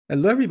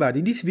Hello everybody,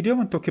 in this video I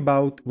want to talk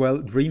about, well,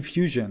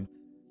 DreamFusion.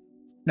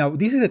 Now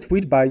this is a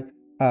tweet by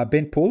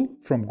Ben Paul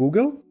from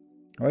Google,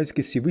 as you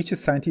can see, research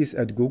scientist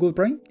at Google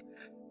Brain.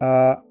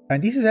 And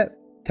this is a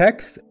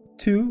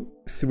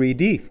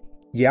text-to-3D.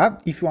 Yeah,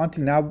 if you want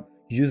to now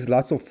use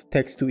lots of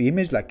text to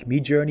image like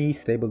Midjourney,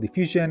 Stable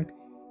Diffusion,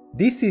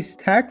 this is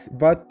text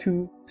but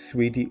to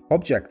 3D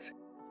objects.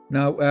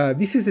 Now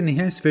this is an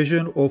enhanced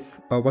version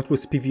of what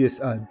was previous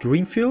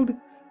DreamFusion,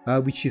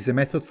 which is a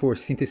method for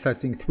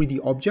synthesizing 3D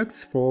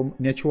objects from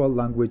natural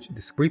language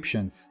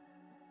descriptions.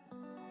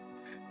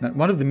 Now,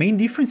 one of the main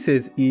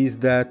differences is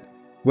that,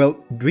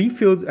 well,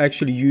 DreamFusion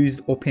actually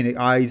used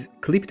OpenAI's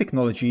clip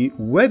technology,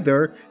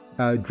 whether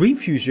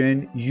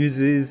DreamFusion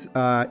uses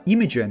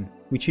Imagen,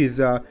 which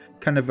is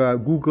kind of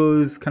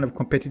Google's kind of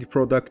competitive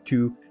product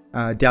to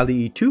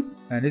DALL-E 2.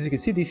 And as you can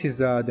see, this is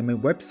the main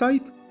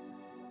website.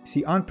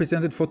 See,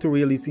 unprecedented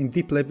photorealism,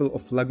 deep level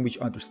of language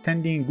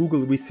understanding,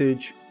 Google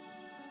research,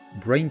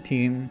 Brain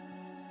team,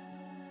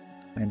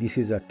 and this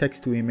is a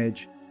text to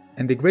image.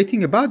 And the great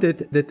thing about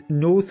it that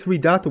no 3D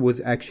data was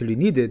actually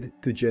needed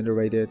to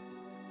generate it,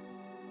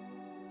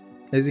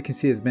 as you can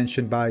see, as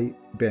mentioned by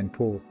Ben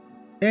Paul.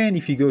 And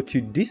if you go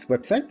to this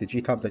website, the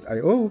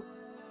github.io,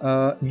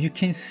 you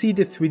can see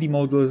the 3D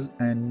models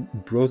and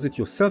browse it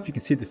yourself. You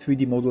can see the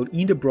 3D model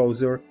in the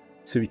browser,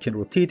 so you can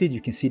rotate it.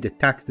 You can see the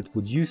text that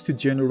was used to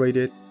generate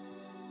it,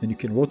 and you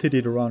can rotate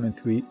it around and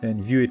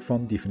view it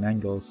from different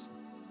angles.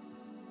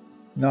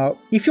 Now,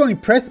 if you're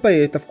impressed by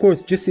it, of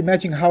course, just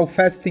imagine how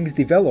fast things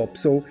develop.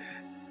 So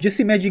just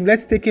imagine,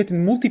 let's take it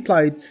and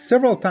multiply it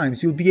several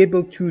times. You'll be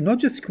able to not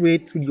just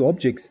create 3D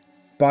objects,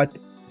 but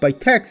by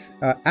text,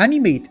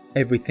 animate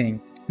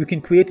everything. You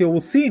can create a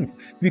whole scene.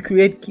 You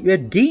create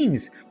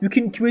games. You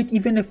can create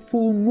even a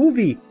full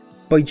movie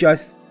by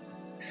just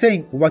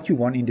saying what you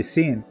want in the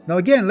scene. Now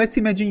again, let's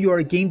imagine you are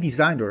a game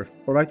designer,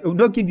 all right? Or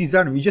not game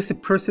designer, you're just a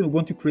person who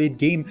wants to create a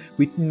game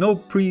with no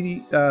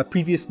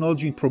previous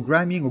knowledge in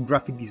programming or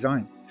graphic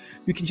design.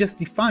 You can just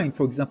define,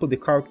 for example, the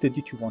character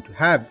that you want to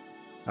have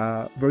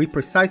very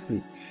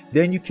precisely.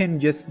 Then you can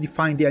just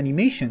define the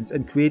animations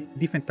and create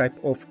different type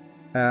of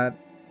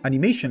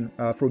animation,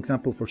 for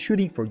example, for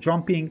shooting, for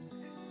jumping.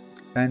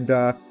 And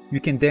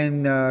you can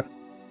then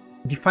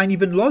define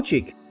even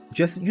logic,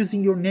 just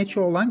using your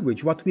natural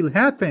language. What will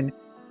happen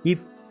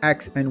if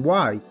X and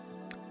Y,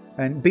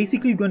 and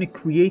basically you're going to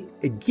create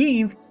a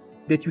game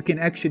that you can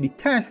actually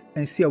test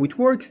and see how it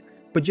works,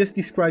 but just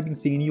describing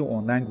things in your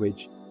own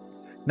language.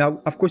 Now,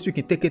 of course, you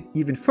can take it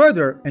even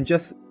further and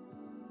just,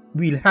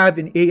 we'll have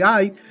an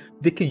AI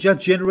that can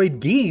just generate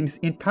games,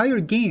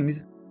 entire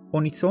games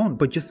on its own,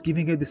 but just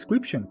giving a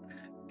description.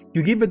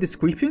 You give a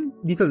description,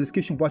 detailed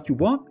description what you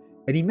want,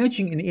 and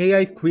imagine an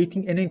AI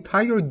creating an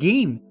entire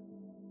game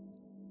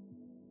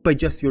by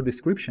just your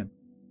description.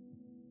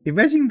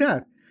 Imagine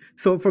that.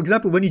 So, for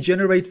example, when you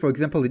generate, for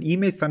example, an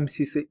image, some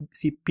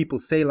see people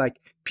say like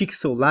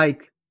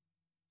pixel-like,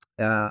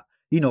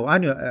 you know,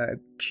 a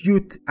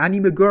cute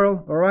anime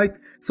girl. All right.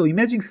 So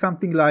imagine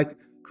something like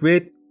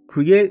create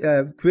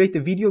a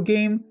video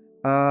game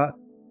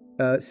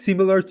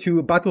similar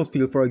to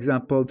Battlefield, for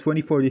example,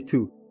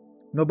 2042.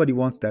 Nobody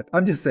wants that.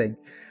 I'm just saying,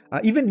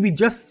 even with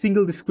just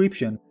single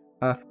description,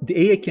 the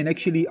AI can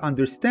actually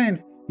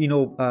understand, you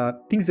know,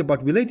 things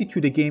about related to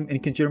the game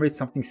and can generate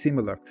something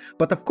similar.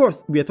 But of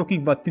course, we are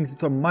talking about things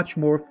that are much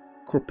more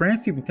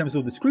comprehensive in terms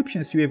of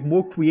descriptions. So you have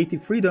more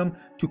creative freedom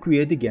to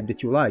create the game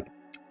that you like.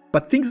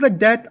 But things like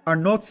that are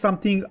not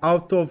something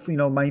out of, you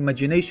know, my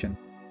imagination.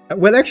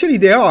 Well, actually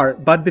they are,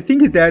 but the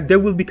thing is that they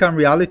will become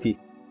reality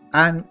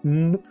and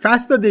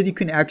faster than you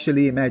can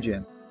actually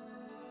imagine.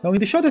 Now, in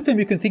the shorter term,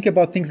 you can think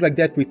about things like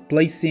that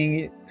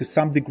replacing to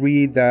some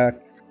degree the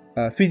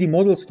 3D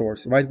model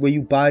stores, right, where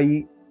you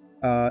buy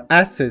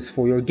assets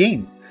for your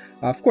game.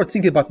 Of course,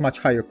 think about much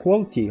higher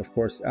quality, of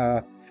course.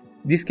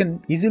 This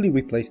can easily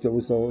replace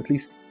those, or at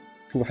least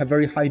to a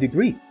very high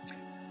degree.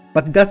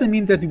 But it doesn't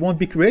mean that you won't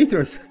be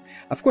creators.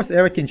 Of course,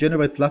 AI can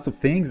generate lots of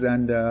things,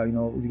 and you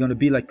know, it's going to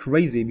be like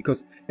crazy,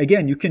 because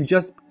again, you can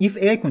just, if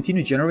AI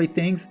continue to generate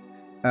things,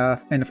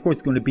 and of course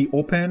it's going to be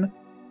open,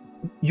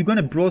 you're going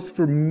to browse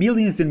for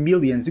millions and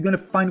millions. You're going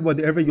to find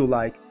whatever you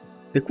like.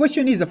 The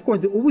question is, of course,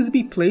 there will always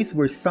be a place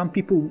where some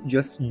people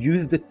just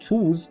use the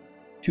tools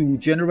to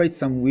generate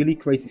some really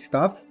crazy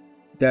stuff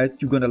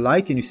that you're going to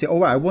like, and you say,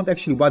 oh, I want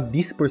actually what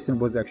this person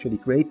was actually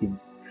creating.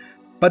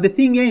 But the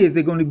thing is,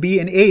 there's going to be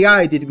an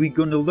AI that we're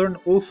going to learn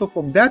also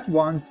from that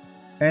ones.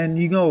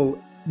 And, you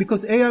know,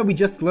 because AI, we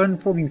just learn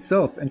from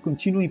himself and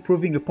continue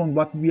improving upon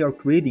what we are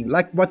creating,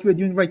 like what we're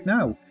doing right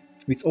now.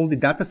 It's all the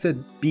data set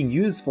being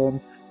used from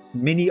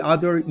many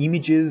other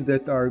images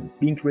that are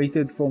being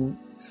created from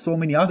so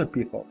many other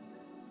people.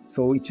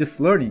 So it's just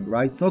learning,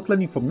 right? It's not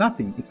learning from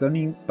nothing. It's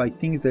learning by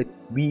things that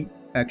we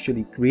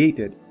actually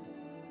created.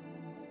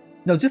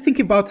 Now, just think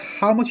about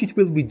how much it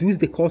will reduce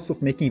the cost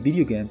of making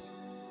video games,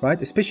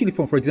 right? Especially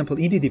for example,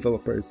 indie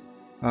developers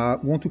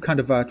want to kind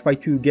of try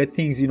to get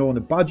things, you know, on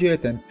a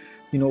budget, and,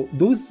 you know,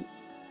 those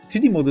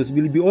 3D models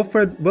will be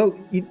offered, well,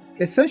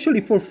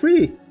 essentially for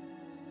free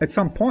at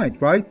some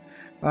point, right?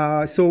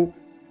 So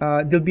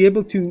they'll be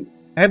able to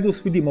have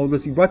those 3D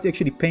models without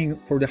actually paying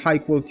for the high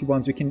quality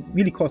ones. It can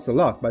really cost a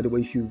lot, by the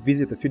way. If you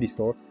visit a 3D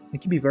store,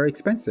 it can be very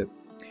expensive.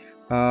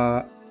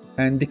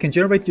 And they can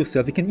generate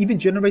yourself. They can even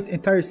generate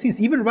entire scenes.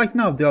 Even right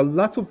now, there are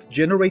lots of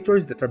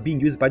generators that are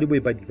being used, by the way,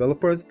 by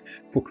developers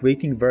for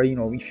creating very,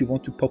 if you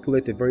want to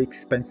populate a very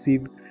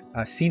expensive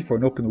scene for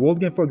an open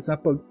world game, for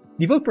example,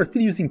 developers are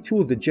still using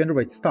tools that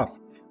generate stuff,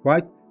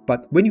 right?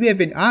 But when you have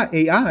an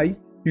AI,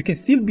 you can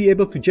still be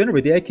able to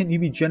generate. The AI can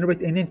even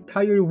generate an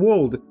entire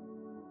world,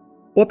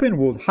 open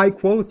world, high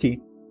quality,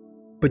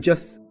 but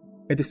just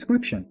a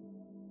description.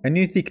 And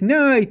you think,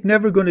 nah, it's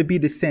never going to be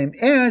the same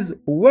as,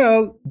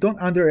 well, don't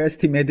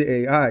underestimate the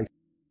AI.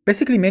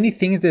 Basically, many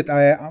things that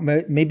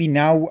maybe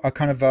now are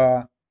kind of,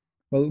 well,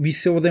 we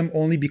saw them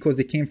only because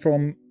they came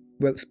from,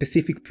 well,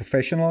 specific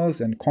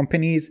professionals and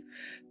companies.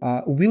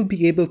 We'll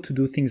be able to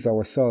do things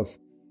ourselves.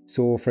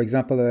 So, for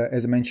example,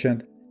 as I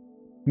mentioned,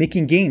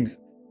 making games,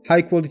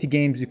 high quality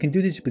games, you can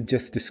do this with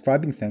just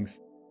describing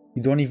things.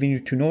 You don't even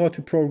need to know how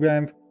to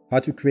program, how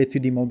to create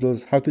 3D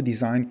models, how to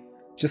design.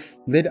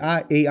 Just let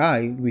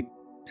AI with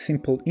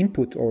simple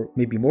input or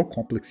maybe more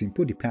complex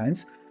input,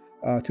 depends,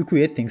 to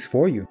create things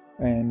for you.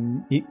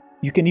 And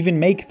you can even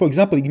make, for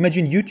example,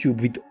 imagine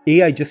YouTube with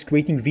AI just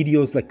creating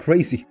videos like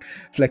crazy,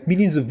 like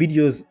millions of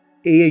videos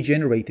AI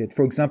generated.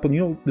 For example,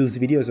 those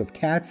videos of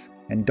cats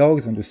and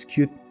dogs and those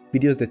cute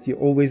videos that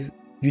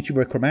YouTube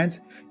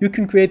recommends. You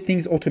can create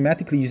things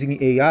automatically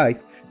using AI,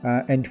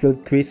 and it will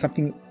create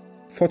something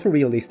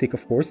photorealistic,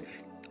 of course.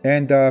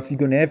 And if you're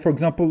gonna have, for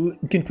example,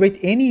 you can create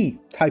any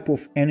type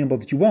of animal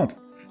that you want.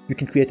 You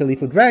can create a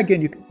little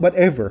dragon,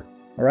 whatever,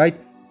 all right?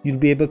 You'll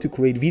be able to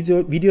create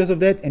videos of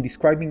that and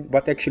describing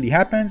what actually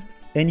happens,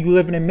 and you'll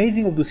have an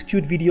amazing of those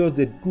cute videos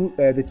that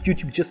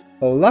YouTube just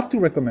love to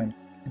recommend.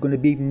 There's going to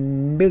be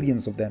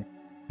millions of them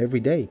every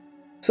day.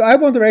 So I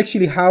wonder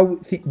actually how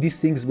these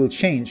things will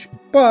change.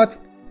 But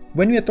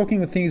when we are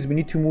talking of things, we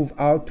need to move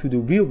out to the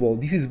real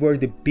world. This is where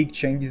the big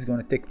change is going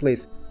to take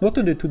place, not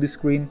on the 2D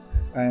screen,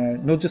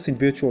 not just in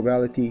virtual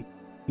reality,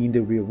 in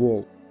the real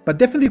world. But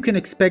definitely you can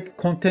expect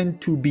content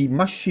to be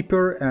much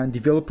cheaper, and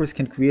developers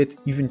can create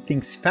even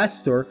things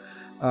faster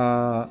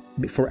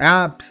for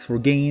apps, for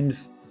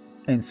games,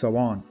 and so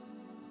on.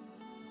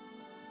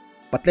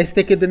 But let's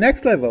take it the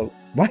next level.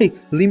 Why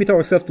limit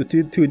ourselves to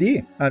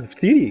 2D and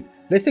 3D?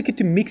 Let's take it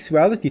to mixed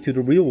reality, to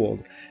the real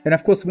world. And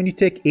of course, when you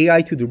take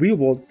AI to the real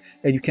world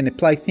and you can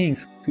apply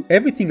things to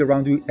everything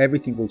around you,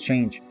 everything will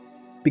change.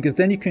 Because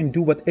then you can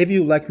do whatever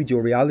you like with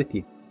your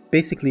reality.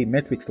 Basically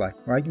Matrix-like,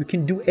 right? You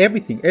can do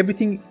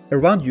everything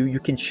around you, you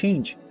can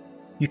change,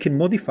 you can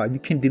modify, you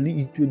can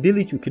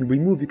delete, you can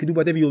remove, you can do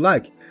whatever you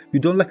like. You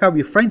don't like how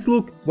your friends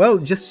look? Well,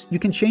 you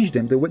can change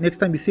them. The next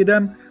time you see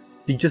them,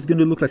 they're just going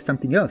to look like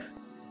something else.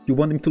 You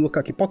want them to look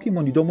like a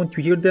Pokemon, you don't want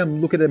to hear them,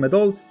 look at them at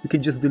all, you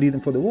can just delete them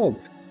for the world.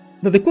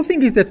 Now the cool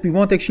thing is that we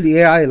want actually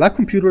AI, like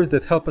computers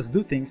that help us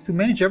do things, to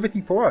manage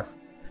everything for us.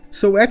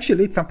 So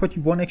actually at some point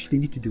you won't actually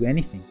need to do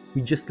anything.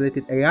 We just let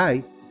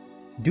AI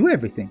do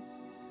everything.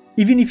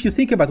 Even if you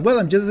think about, well,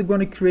 I'm just going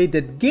to create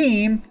that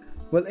game,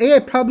 well, AI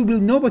probably will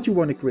know what you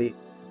want to create.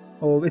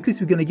 Or at least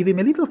we're going to give him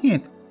a little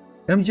hint.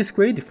 And we just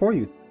create it for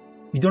you.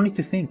 You don't need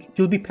to think.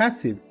 You'll be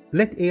passive.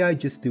 Let AI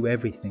just do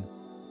everything.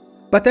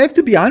 But I have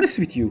to be honest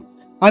with you.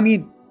 I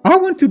mean, I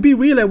want to be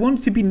real. I want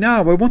it to be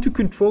now. I want to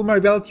control my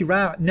reality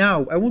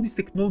now. I want these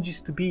technologies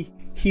to be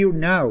here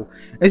now.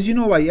 As you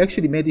know, I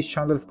actually made this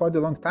channel quite a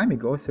long time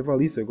ago, several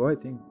years ago, I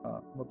think,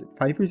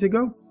 5 years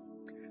ago.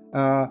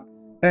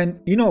 And,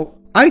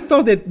 I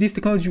thought that this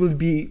technology will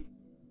be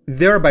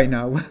there by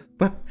now,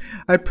 but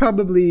I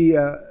probably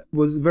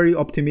was very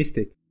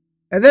optimistic.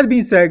 And that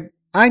being said,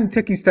 I'm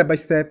taking step by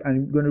step.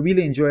 I'm going to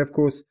really enjoy, of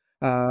course,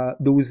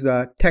 those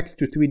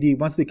text-to-3D.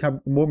 Once they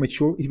become more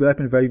mature, it will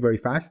happen very, very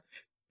fast.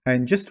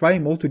 And just try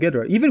them all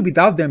together, even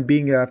without them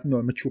being a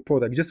mature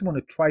product. I just want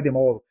to try them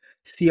all,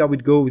 see how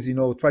it goes,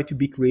 try to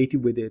be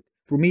creative with it.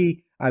 For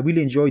me, I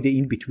really enjoy the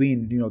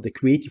in-between, the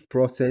creative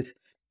process.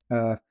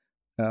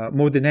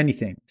 More than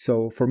anything.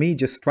 So for me,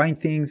 just trying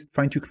things,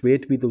 trying to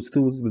create with those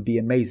tools will be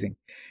amazing.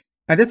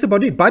 And that's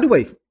about it. By the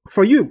way,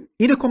 for you,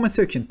 in the comment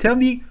section, tell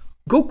me,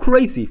 go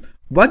crazy.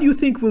 What do you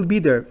think will be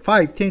there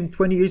 5, 10,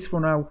 20 years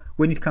from now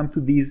when it comes to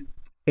these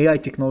AI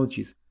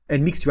technologies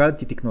and mixed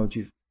reality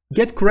technologies?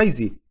 Get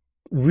crazy.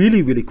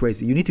 Really, really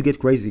crazy. You need to get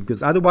crazy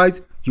because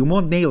otherwise you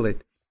won't nail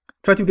it.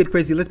 Try to get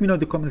crazy. Let me know in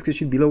the comment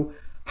section below.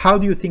 How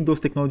do you think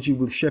those technologies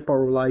will shape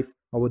our life,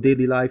 our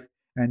daily life,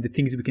 and the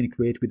things we can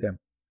create with them?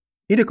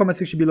 In the comment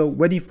section below,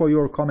 waiting for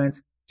your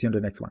comments. See you on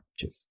the next one.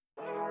 Cheers.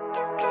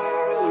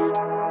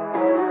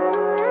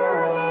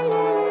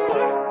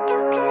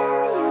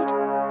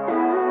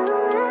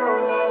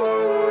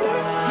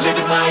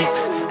 Living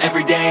life,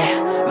 every day,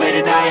 late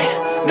at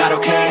night, not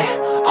okay.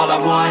 All I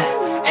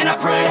want and I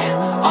pray.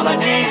 All I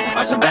need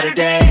are some better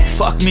days.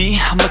 Fuck me,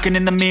 I'm looking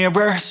in the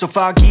mirror, so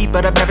foggy,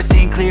 but I've never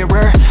seen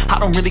clearer. I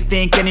don't really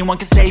think anyone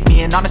can save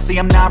me, and honestly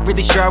I'm not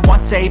really sure I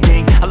want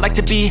saving. I like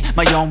to be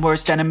my own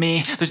worst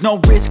enemy. There's no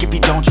risk if you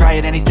don't try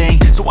at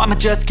anything, so I'ma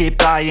just keep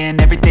buying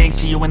everything.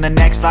 See you in the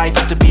next life,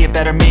 have to be a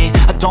better me.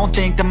 I don't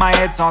think that my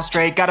head's on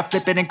straight, gotta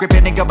flip it and grip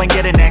it and go and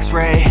get an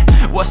x-ray.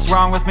 What's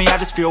wrong with me? I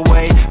just feel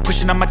weight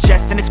pushing on my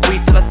chest and it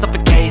squeezes till I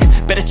suffocate.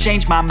 Better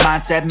change my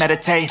mindset,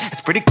 meditate.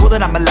 It's pretty cool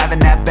that I'm alive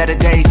and have better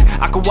days.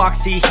 I could walk,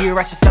 see, hear,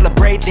 I should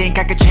celebrate. Think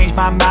I could change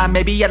my mind,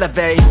 maybe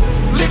elevate.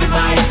 Living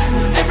life,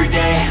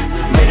 everyday,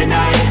 late at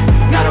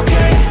night, not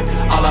okay.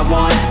 All I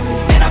want,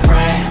 and I